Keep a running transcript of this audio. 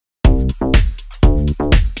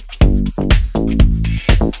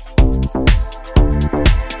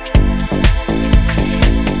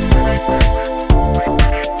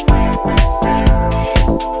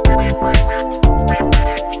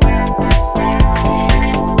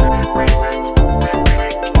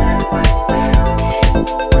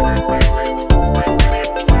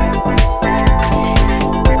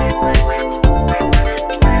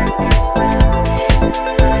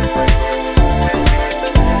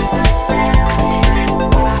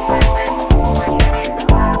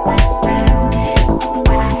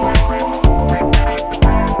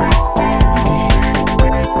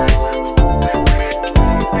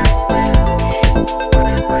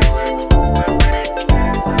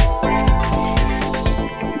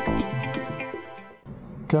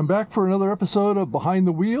Okay, I'm back for another episode of Behind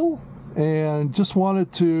the Wheel, and just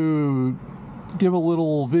wanted to give a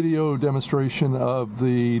little video demonstration of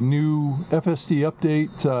the new FSD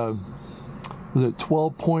update, was it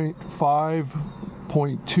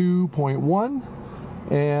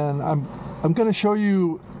 12.5.2.1, and I'm going to show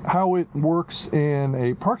you how it works in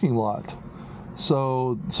a parking lot.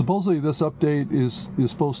 So supposedly this update is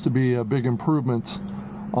supposed to be a big improvement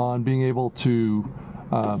on being able to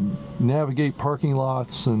navigate parking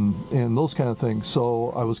lots and those kind of things. So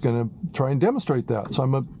I was going to try and demonstrate that. So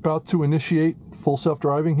I'm about to initiate full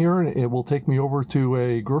self-driving here, and it will take me over to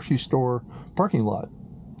a grocery store parking lot.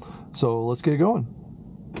 So let's get going.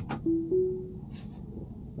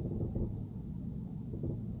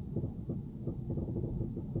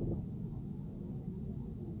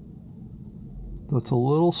 So it's a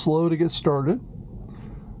little slow to get started,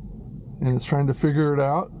 and it's trying to figure it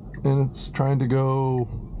out. And it's trying to go,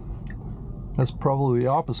 that's probably the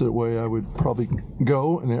opposite way I would probably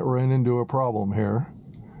go, and it ran into a problem here.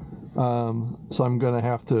 So I'm going to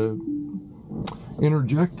have to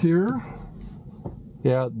interject here.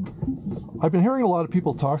 Yeah, I've been hearing a lot of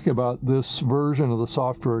people talking about this version of the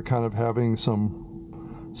software kind of having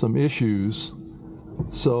some issues.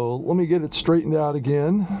 So let me get it straightened out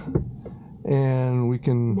again, and we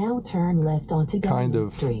can now turn left onto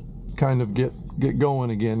Government Street. Kind of get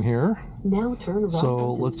going again here. Now turn right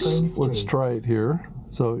so let's try it here.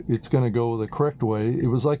 So it's going to go the correct way. It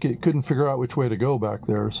was like it couldn't figure out which way to go back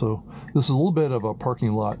there. So this is a little bit of a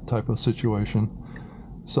parking lot type of situation.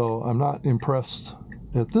 So I'm not impressed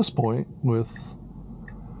at this point with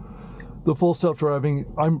the full self-driving.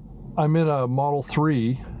 I'm in a Model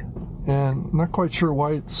 3, and not quite sure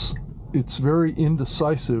why it's very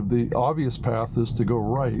indecisive. The obvious path is to go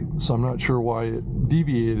right, so I'm not sure why it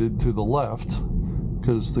deviated to the left,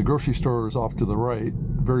 because the grocery store is off to the right.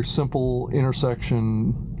 Very simple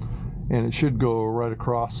intersection, and it should go right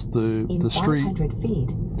across the street 500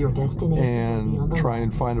 feet, your destination and will be on the try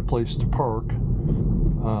and find a place to park.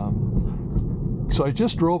 So I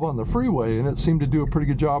just drove on the freeway, and it seemed to do a pretty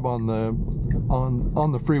good job on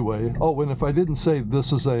the freeway. Oh, and if I didn't say,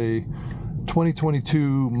 this is a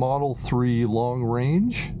 2022 Model 3 long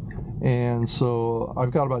range, and so I've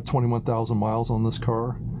got about 21,000 miles on this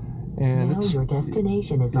car, and now your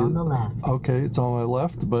destination is on the left. Okay, it's on my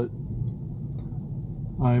left, but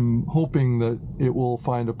I'm hoping that it will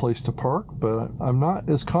find a place to park, but I'm not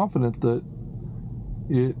as confident that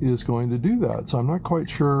it is going to do that. So I'm not quite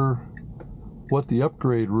sure what the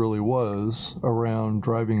upgrade really was around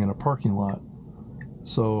driving in a parking lot.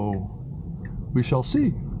 So we shall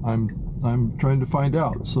see. I'm trying to find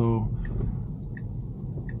out. So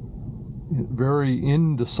very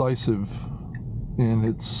indecisive in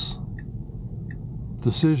its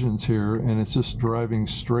decisions here, and it's just driving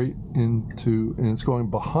straight into, and it's going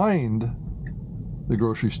behind the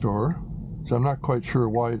grocery store. So I'm not quite sure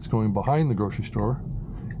why it's going behind the grocery store.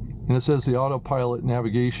 And it says the autopilot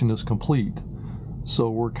navigation is complete.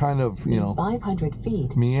 So we're kind of, you know, 500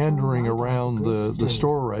 feet, meandering around the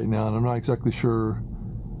store right now, and I'm not exactly sure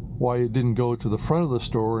why it didn't go to the front of the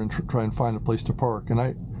store and try and find a place to park. And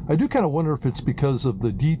I do kind of wonder if it's because of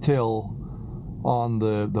the detail on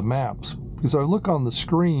the maps, because I look on the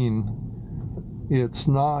screen, it's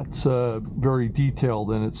not very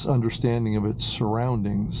detailed in its understanding of its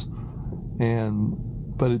surroundings,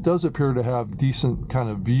 but it does appear to have decent kind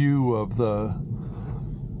of view of the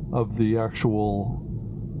actual,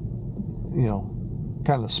 you know,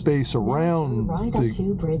 kind of space around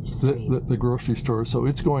the grocery store. So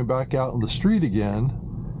it's going back out on the street again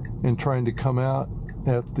and trying to come out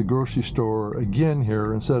at the grocery store again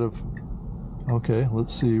here instead of, okay,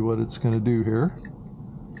 let's see what it's going to do here.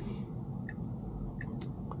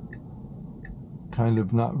 Kind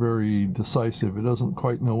of not very decisive. It doesn't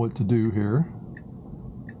quite know what to do here.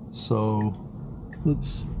 So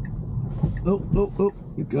let's, oh,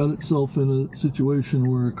 it got itself in a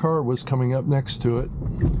situation where a car was coming up next to it.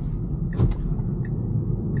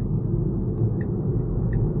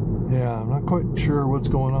 Yeah, I'm not quite sure what's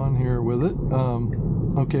going on here with it.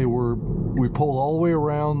 Okay, we pulled all the way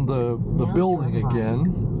around the building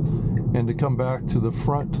again, and to come back to the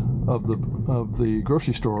front of the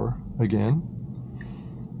grocery store again.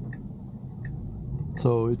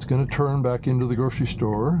 So it's going to turn back into the grocery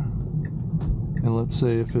store, and let's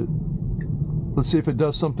see if it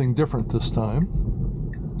does something different this time.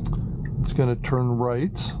 It's going to turn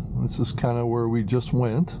right. This is kind of where we just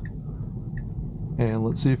went. And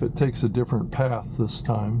let's see if it takes a different path this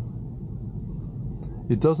time.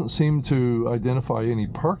 It doesn't seem to identify any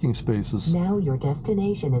parking spaces. Now your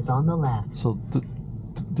destination is on the left. So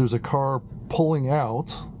there's a car pulling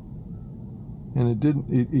out, and it didn't.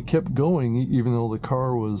 It kept going even though the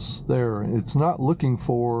car was there. It's not looking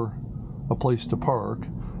for a place to park.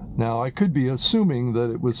 Now I could be assuming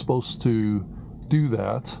that it was supposed to do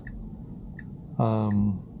that,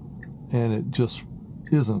 and it just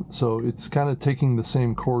isn't. So it's kind of taking the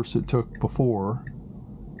same course it took before.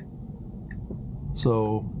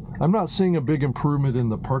 So I'm not seeing a big improvement in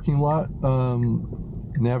the parking lot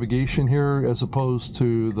navigation here as opposed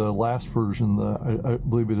to the last version. I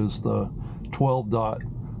believe it is the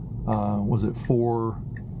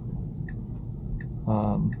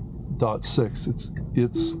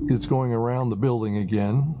 12.4.6. It's going around the building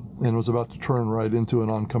again and was about to turn right into an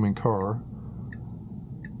oncoming car.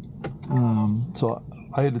 So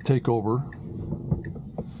I had to take over.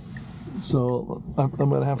 So I'm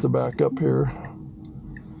going to have to back up here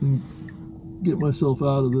and get myself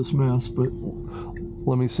out of this mess. But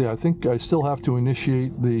let me see. I think I still have to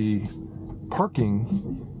initiate the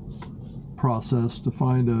parking process to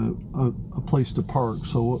find a place to park.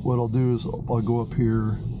 So what I'll do is I'll go up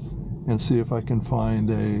here and see if I can find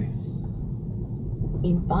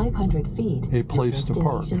in 500 feet, a place to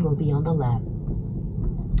park. Destination will be on the left.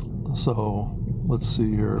 So let's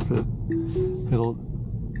see here if it'll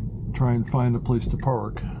try and find a place to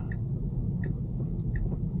park.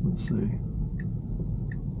 Let's see.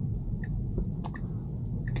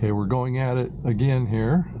 Okay, we're going at it again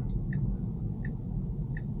here.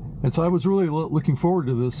 And so I was really looking forward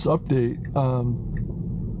to this update,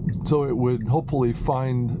 so it would hopefully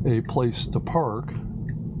find a place to park.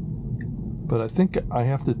 But I think I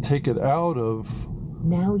have to take it out of...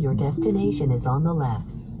 Now your destination is on the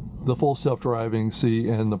left. The full self-driving, see,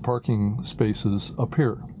 and the parking spaces up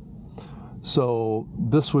here. So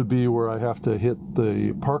this would be where I have to hit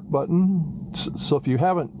the park button. So if you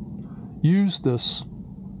haven't used this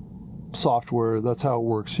software, that's how it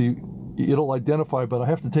works. It'll identify, but I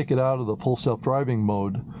have to take it out of the full self-driving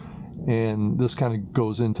mode, and this kind of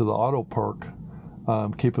goes into the auto park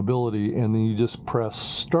capability, and then you just press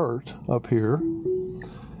start up here,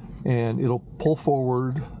 and it'll pull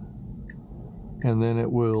forward, and then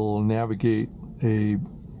it will navigate a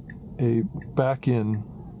back-in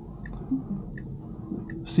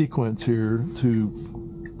sequence here to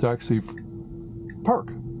actually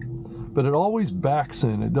park. But it always backs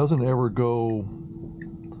in. It doesn't ever go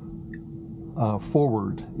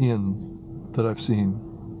forward in that I've seen.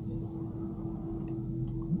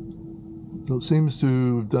 So it seems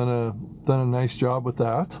to have done a nice job with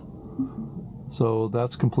that. So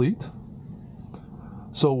that's complete.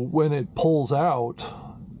 So when it pulls out,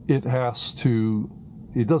 it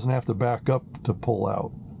doesn't have to back up to pull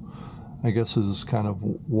out, I guess is kind of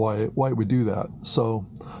why it would do that. So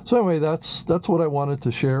anyway, that's what I wanted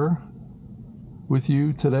to share with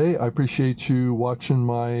you today. I appreciate you watching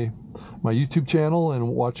my YouTube channel and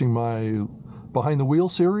watching my Behind the Wheel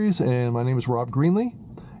series. And my name is Rob Greenlee,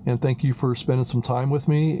 and thank you for spending some time with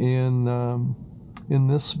me in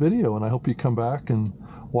this video. And I hope you come back and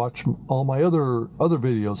watch all my other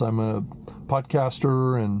videos. I'm a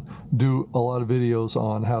podcaster and do a lot of videos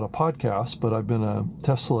on how to podcast, but I've been a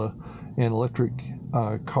Tesla and electric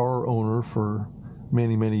car owner for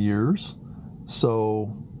many years.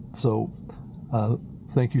 So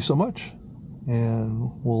thank you so much, and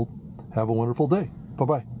we'll have a wonderful day.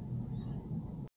 Bye-bye.